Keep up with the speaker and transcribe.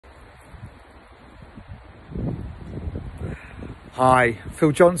Hi,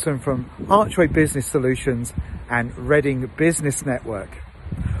 Phil Johnson from Archway Business Solutions and Reading Business Network.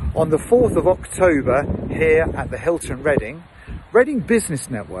 On the 4th of October here at the Hilton Reading Business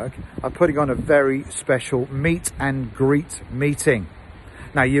Network are putting on a very special meet and greet meeting.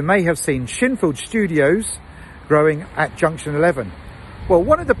 Now you may have seen Shinfield Studios growing at Junction 11. Well,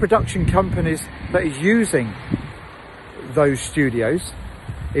 one of the production companies that is using those studios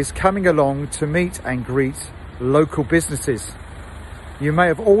is coming along to meet and greet local businesses. You may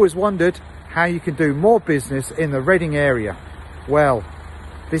have always wondered how you can do more business in the Reading area. Well,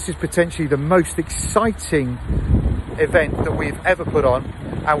 this is potentially the most exciting event that we've ever put on,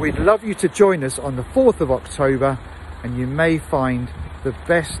 and we'd love you to join us on the 4th of October, and you may find the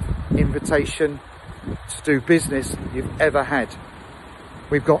best invitation to do business you've ever had.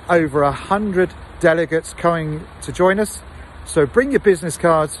 We've got over 100 delegates coming to join us, so bring your business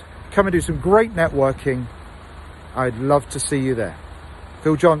cards, come and do some great networking. I'd love to see you there.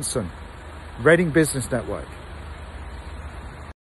 Phil Johnson, Reading Business Network.